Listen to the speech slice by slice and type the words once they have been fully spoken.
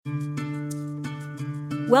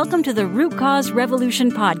Welcome to the Root Cause Revolution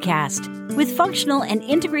podcast with functional and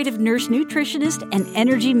integrative nurse nutritionist and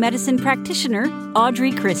energy medicine practitioner,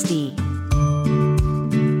 Audrey Christie.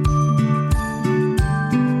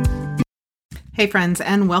 Hey friends,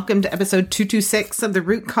 and welcome to episode 226 of the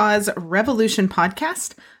Root Cause Revolution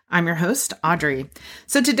podcast. I'm your host, Audrey.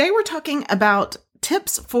 So today we're talking about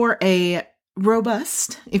tips for a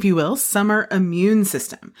robust, if you will, summer immune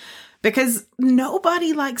system. Because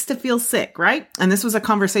nobody likes to feel sick, right? And this was a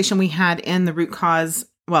conversation we had in the Root Cause,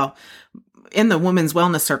 in the Women's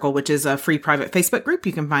Wellness Circle, which is a free private Facebook group.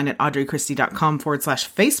 You can find it at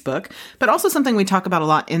audreychristie.com/Facebook, but also something we talk about a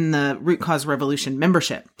lot in the Root Cause Revolution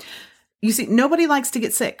membership. You see, nobody likes to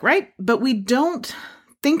get sick, right? But we don't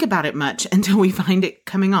think about it much until we find it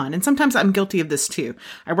coming on. And sometimes I'm guilty of this too.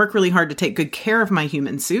 I work really hard to take good care of my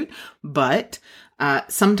human suit, but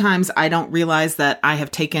sometimes I don't realize that I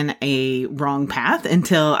have taken a wrong path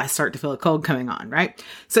until I start to feel a cold coming on, right?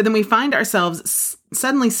 So then we find ourselves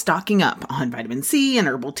suddenly stocking up on vitamin C and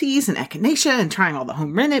herbal teas and echinacea and trying all the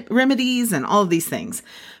home remedies and all of these things.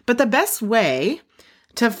 But the best way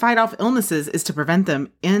to fight off illnesses is to prevent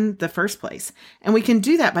them in the first place. And we can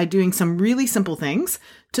do that by doing some really simple things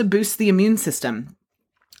to boost the immune system.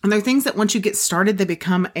 And they're things that once you get started, they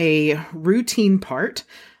become a routine part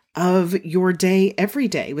of your day every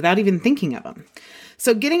day without even thinking of them.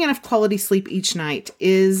 So getting enough quality sleep each night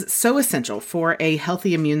is so essential for a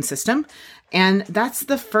healthy immune system. And that's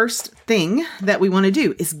the first thing that we want to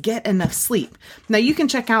do is get enough sleep. Now you can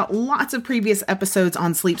check out lots of previous episodes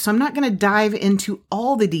on sleep, so I'm not going to dive into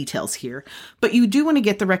all the details here, but you do want to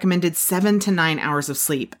get the recommended 7 to 9 hours of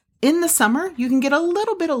sleep. In the summer, you can get a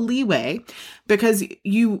little bit of leeway because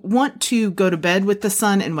you want to go to bed with the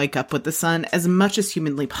sun and wake up with the sun as much as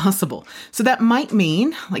humanly possible. So that might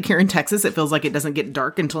mean, like here in Texas, it feels like it doesn't get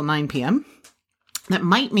dark until 9 p.m. That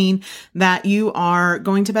might mean that you are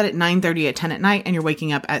going to bed at 9:30 at 10 at night and you're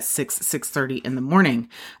waking up at 6:30 in the morning,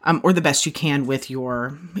 or the best you can with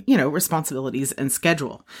your, responsibilities and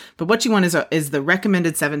schedule. But what you want is the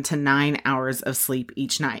recommended 7 to 9 hours of sleep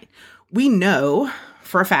each night. We know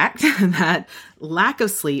for a fact that lack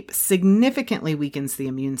of sleep significantly weakens the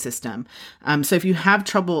immune system. So if you have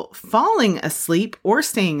trouble falling asleep or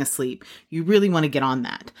staying asleep, you really want to get on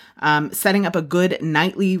that. Setting up a good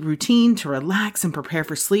nightly routine to relax and prepare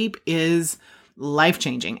for sleep is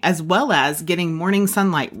life-changing, as well as getting morning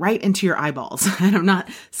sunlight right into your eyeballs. And I'm not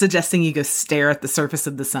suggesting you go stare at the surface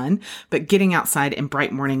of the sun, but getting outside in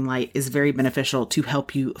bright morning light is very beneficial to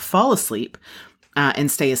help you fall asleep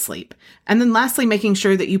and stay asleep. And then lastly, making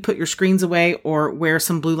sure that you put your screens away or wear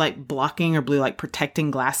some blue light blocking or blue light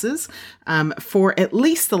protecting glasses for at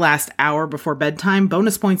least the last hour before bedtime.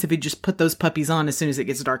 Bonus points if you just put those puppies on as soon as it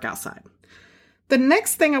gets dark outside. The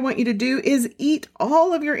next thing I want you to do is eat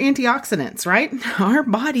all of your antioxidants, right? Our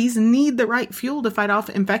bodies need the right fuel to fight off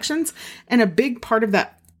infections, and a big part of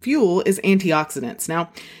that fuel is antioxidants.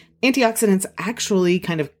 Now, antioxidants actually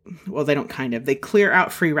they clear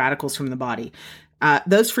out free radicals from the body.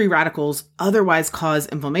 Those free radicals otherwise cause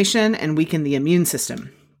inflammation and weaken the immune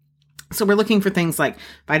system. So we're looking for things like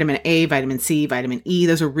vitamin A, vitamin C, vitamin E.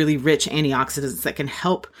 Those are really rich antioxidants that can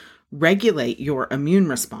help regulate your immune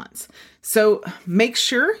response. So make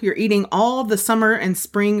sure you're eating all the summer and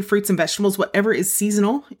spring fruits and vegetables, whatever is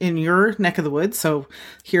seasonal in your neck of the woods. So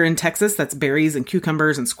here in Texas, that's berries and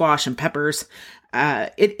cucumbers and squash and peppers.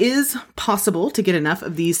 It is possible to get enough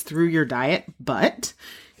of these through your diet, but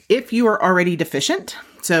if you are already deficient,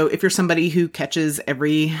 so if you're somebody who catches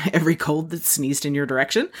every cold that's sneezed in your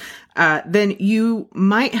direction, then you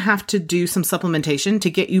might have to do some supplementation to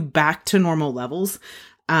get you back to normal levels.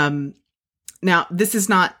 Now, this is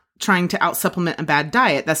not trying to out-supplement a bad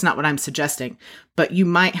diet. That's not what I'm suggesting. But you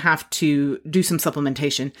might have to do some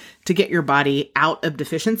supplementation to get your body out of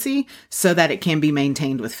deficiency so that it can be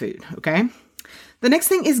maintained with food, okay? The next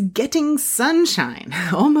thing is getting sunshine.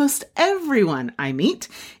 Almost everyone I meet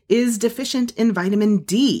is deficient in vitamin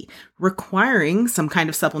D, requiring some kind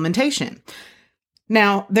of supplementation.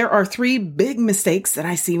 Now, there are 3 big mistakes that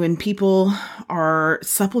I see when people are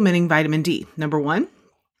supplementing vitamin D. Number 1,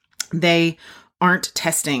 they aren't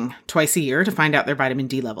testing twice a year to find out their vitamin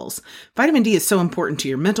D levels. Vitamin D is so important to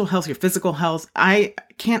your mental health, your physical health. I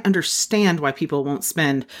can't understand why people won't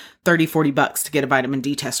spend $30-$40 to get a vitamin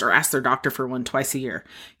D test or ask their doctor for one twice a year.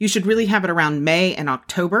 You should really have it around May and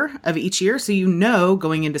October of each year. So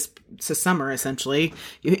going into summer, essentially,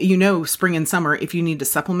 spring and summer, if you need to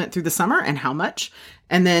supplement through the summer and how much.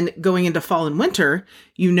 And then going into fall and winter,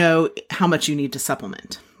 how much you need to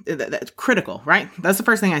supplement. That's critical, right? That's the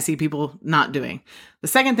first thing I see people not doing. The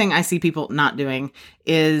second thing I see people not doing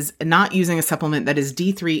is not using a supplement that is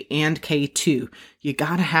D3 and K2. You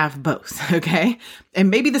got to have both, okay? And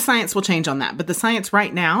maybe the science will change on that. But the science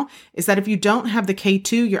right now is that if you don't have the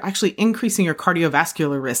K2, you're actually increasing your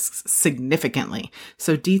cardiovascular risks significantly.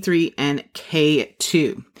 So D3 and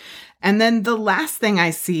K2. And then the last thing I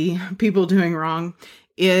see people doing wrong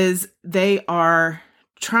is they are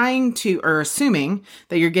trying to, or assuming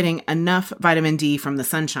that you're getting enough vitamin D from the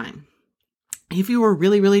sunshine. If you were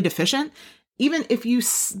really, really deficient, even if you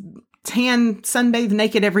sunbathe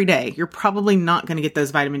naked every day, you're probably not going to get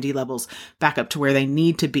those vitamin D levels back up to where they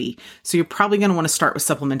need to be. So you're probably going to want to start with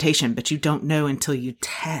supplementation, but you don't know until you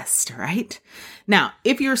test, right? Now,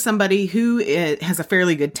 if you're somebody who has a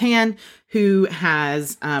fairly good tan, who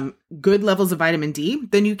has good levels of vitamin D,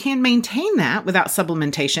 then you can maintain that without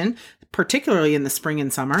supplementation, particularly in the spring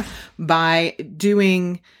and summer, by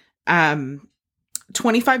doing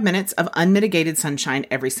 25 minutes of unmitigated sunshine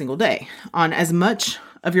every single day on as much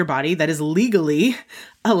of your body that is legally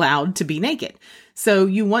allowed to be naked. So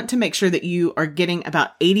you want to make sure that you are getting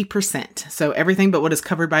about 80%. So everything but what is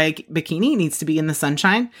covered by a bikini needs to be in the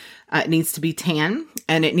sunshine. It needs to be tan,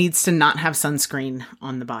 and it needs to not have sunscreen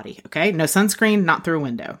on the body. Okay. No sunscreen, not through a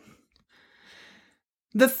window.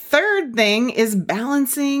 The third thing is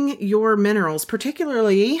balancing your minerals,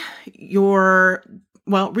 particularly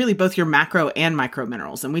really both your macro and micro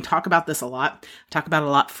minerals. And we talk about this a lot. I talk about it a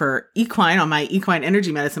lot for equine on my Equine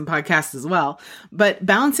Energy Medicine podcast as well. But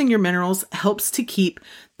balancing your minerals helps to keep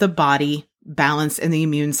the body balanced and the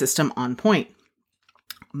immune system on point.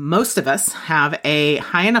 Most of us have a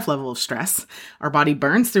high enough level of stress. Our body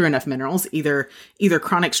burns through enough minerals, either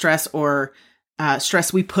chronic stress or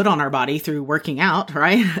stress we put on our body through working out,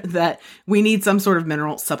 right? That we need some sort of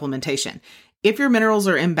mineral supplementation. If your minerals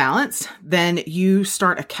are imbalanced, then you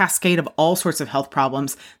start a cascade of all sorts of health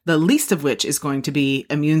problems, the least of which is going to be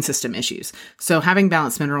immune system issues. So having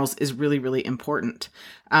balanced minerals is really, really important.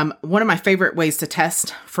 One of my favorite ways to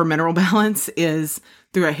test for mineral balance is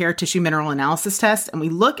through a hair tissue mineral analysis test. And we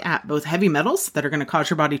look at both heavy metals that are going to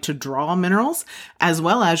cause your body to draw minerals, as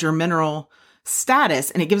well as your mineral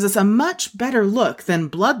status, and it gives us a much better look than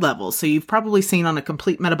blood levels. So you've probably seen on a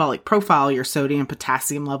complete metabolic profile your sodium,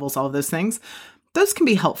 potassium levels, all of those things. Those can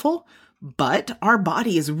be helpful, but our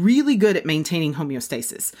body is really good at maintaining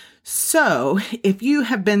homeostasis. So if you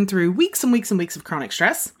have been through weeks and weeks and weeks of chronic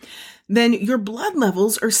stress, then your blood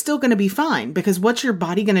levels are still going to be fine, because what's your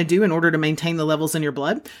body going to do in order to maintain the levels in your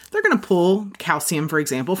blood? They're going to pull calcium, for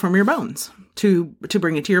example, from your bones to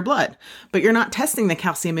bring it to your blood, but you're not testing the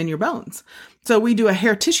calcium in your bones. So we do a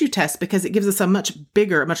hair tissue test because it gives us a much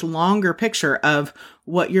bigger, much longer picture of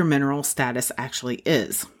what your mineral status actually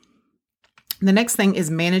is. The next thing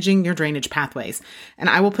is managing your drainage pathways.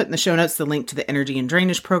 And I will put in the show notes the link to the energy and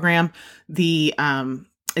drainage program. It's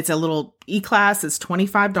a little e-class. It's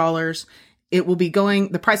 $25.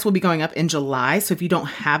 The price will be going up in July. So if you don't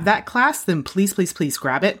have that class, then please, please, please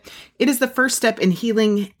grab it. It is the first step in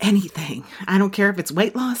healing anything. I don't care if it's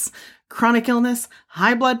weight loss, chronic illness,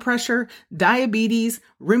 high blood pressure, diabetes,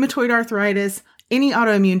 rheumatoid arthritis, any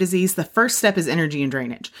autoimmune disease. The first step is energy and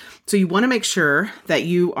drainage. So you want to make sure that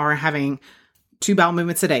you are having 2 bowel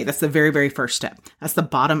movements a day. That's the very, very first step. That's the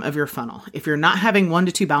bottom of your funnel. If you're not having 1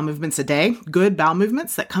 to 2 bowel movements a day, good bowel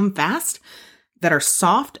movements that come fast, that are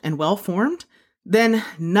soft and well-formed, then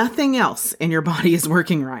nothing else in your body is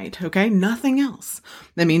working right, okay? Nothing else.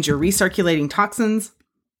 That means you're recirculating toxins.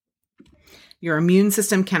 Your immune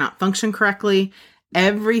system cannot function correctly.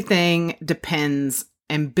 Everything depends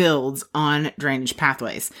and builds on drainage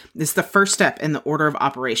pathways. This is the first step in the order of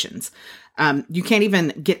operations. You can't even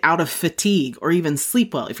get out of fatigue or even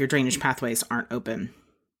sleep well if your drainage pathways aren't open.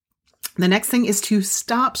 The next thing is to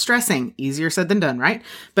stop stressing. Easier said than done, right?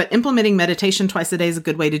 But implementing meditation twice a day is a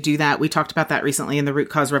good way to do that. We talked about that recently in the Root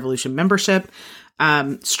Cause Revolution membership.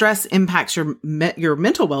 Stress impacts your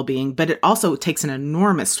mental well-being, but it also takes an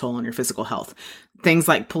enormous toll on your physical health. Things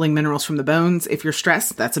like pulling minerals from the bones. If you're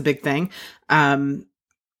stressed, that's a big thing.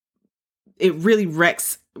 It really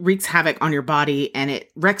wreaks havoc on your body, and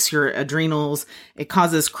it wrecks your adrenals. It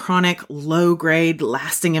causes chronic, low-grade,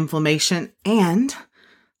 lasting inflammation, and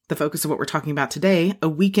the focus of what we're talking about today, a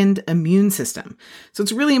weakened immune system. So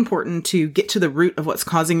it's really important to get to the root of what's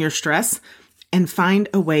causing your stress and find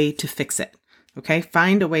a way to fix it. Okay?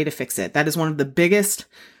 Find a way to fix it. That is one of the biggest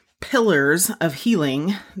pillars of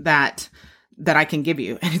healing that I can give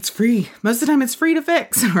you. And it's free. Most of the time it's free to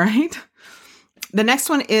fix, right? The next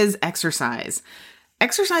one is exercise.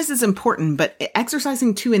 Exercise is important, but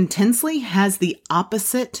exercising too intensely has the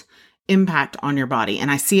opposite impact on your body.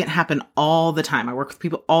 And I see it happen all the time. I work with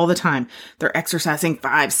people all the time. They're exercising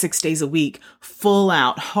 5-6 days a week, full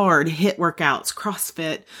out, hard HIIT workouts,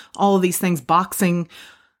 CrossFit, all of these things, boxing.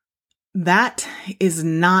 That is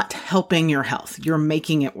not helping your health. You're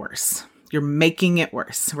making it worse. You're making it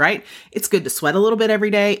worse, right? It's good to sweat a little bit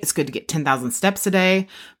every day. It's good to get 10,000 steps a day,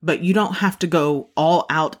 but you don't have to go all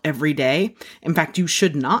out every day. In fact, you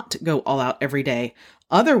should not go all out every day.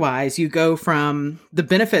 Otherwise, you go from the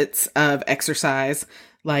benefits of exercise,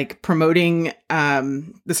 like promoting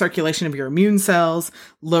the circulation of your immune cells,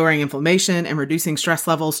 lowering inflammation, and reducing stress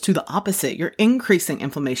levels, to the opposite. You're increasing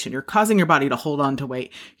inflammation. You're causing your body to hold on to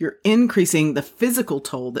weight. You're increasing the physical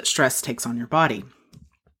toll that stress takes on your body.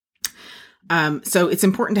 So it's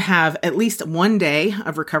important to have at least one day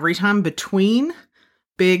of recovery time between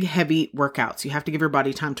big, heavy workouts. You have to give your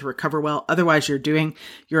body time to recover well. Otherwise, you're doing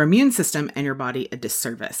your immune system and your body a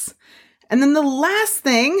disservice. And then the last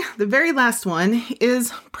thing, the very last one,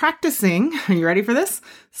 is practicing, are you ready for this?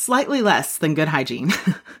 Slightly less than good hygiene.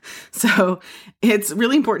 So it's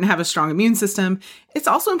really important to have a strong immune system. It's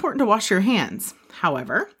also important to wash your hands.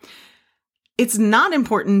 However, it's not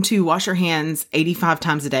important to wash your hands 85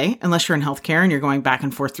 times a day unless you're in healthcare and you're going back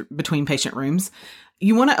and forth between patient rooms.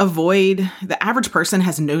 You want to avoid, the average person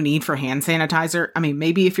has no need for hand sanitizer. I mean,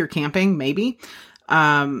 maybe if you're camping, maybe.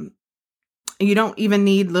 You don't even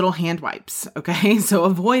need little hand wipes, okay? So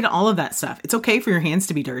avoid all of that stuff. It's okay for your hands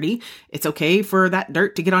to be dirty. It's okay for that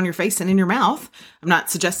dirt to get on your face and in your mouth. I'm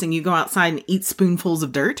not suggesting you go outside and eat spoonfuls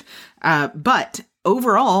of dirt, but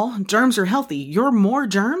overall, germs are healthy. You're more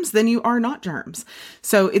germs than you are not germs.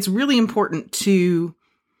 So it's really important to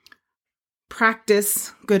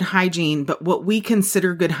practice good hygiene, but what we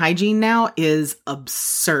consider good hygiene now is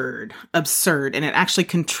absurd, and it actually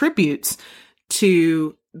contributes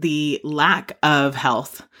to the lack of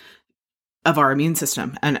health of our immune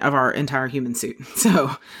system and of our entire human suit.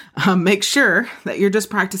 So make sure that you're just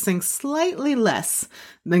practicing slightly less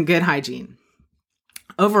than good hygiene.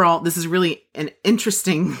 Overall, this is really an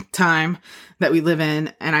interesting time that we live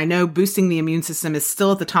in. And I know boosting the immune system is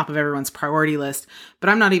still at the top of everyone's priority list, but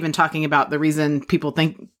I'm not even talking about the reason people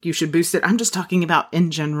think you should boost it. I'm just talking about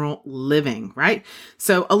in general living, right?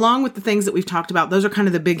 So along with the things that we've talked about, those are kind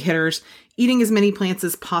of the big hitters: eating as many plants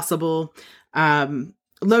as possible,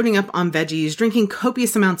 loading up on veggies, drinking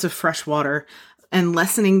copious amounts of fresh water, and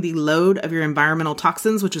lessening the load of your environmental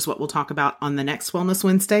toxins, which is what we'll talk about on the next Wellness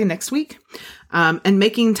Wednesday next week, and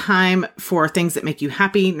making time for things that make you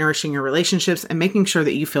happy, nourishing your relationships, and making sure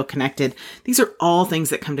that you feel connected. These are all things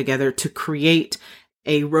that come together to create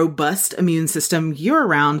a robust immune system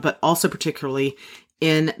year-round, but also particularly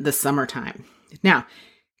in the summertime. Now,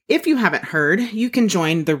 if you haven't heard, you can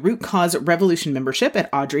join the Root Cause Revolution membership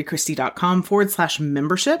at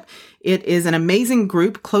audreychristie.com/membership. It is an amazing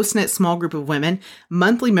group, close-knit small group of women,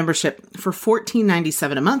 monthly membership for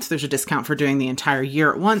 $14.97 a month. There's a discount for doing the entire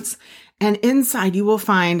year at once. And inside you will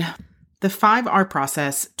find the 5R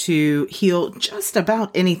process to heal just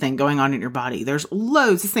about anything going on in your body. There's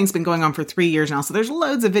loads. This thing's been going on for 3 years now. So there's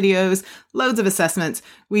loads of videos, loads of assessments.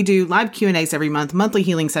 We do live Q&As every month, monthly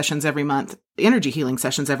healing sessions every month, energy healing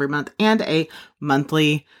sessions every month, and a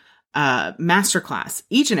monthly masterclass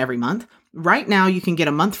each and every month. Right now, you can get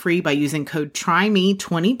a month free by using code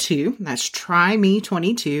TRYME22. That's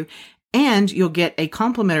TRYME22. And you'll get a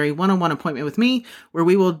complimentary one-on-one appointment with me where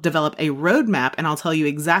we will develop a roadmap, and I'll tell you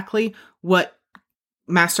exactly what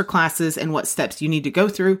masterclasses and what steps you need to go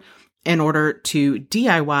through in order to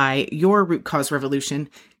DIY your Root Cause Revolution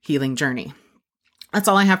healing journey. That's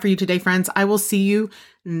all I have for you today, friends. I will see you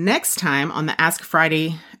next time on the Ask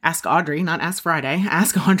Audrey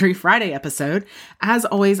Friday episode. As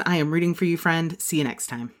always, I am rooting for you, friend. See you next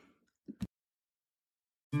time.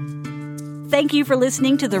 Thank you for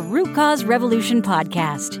listening to the Root Cause Revolution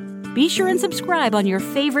podcast. Be sure and subscribe on your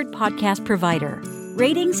favorite podcast provider.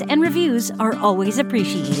 Ratings and reviews are always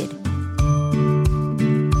appreciated.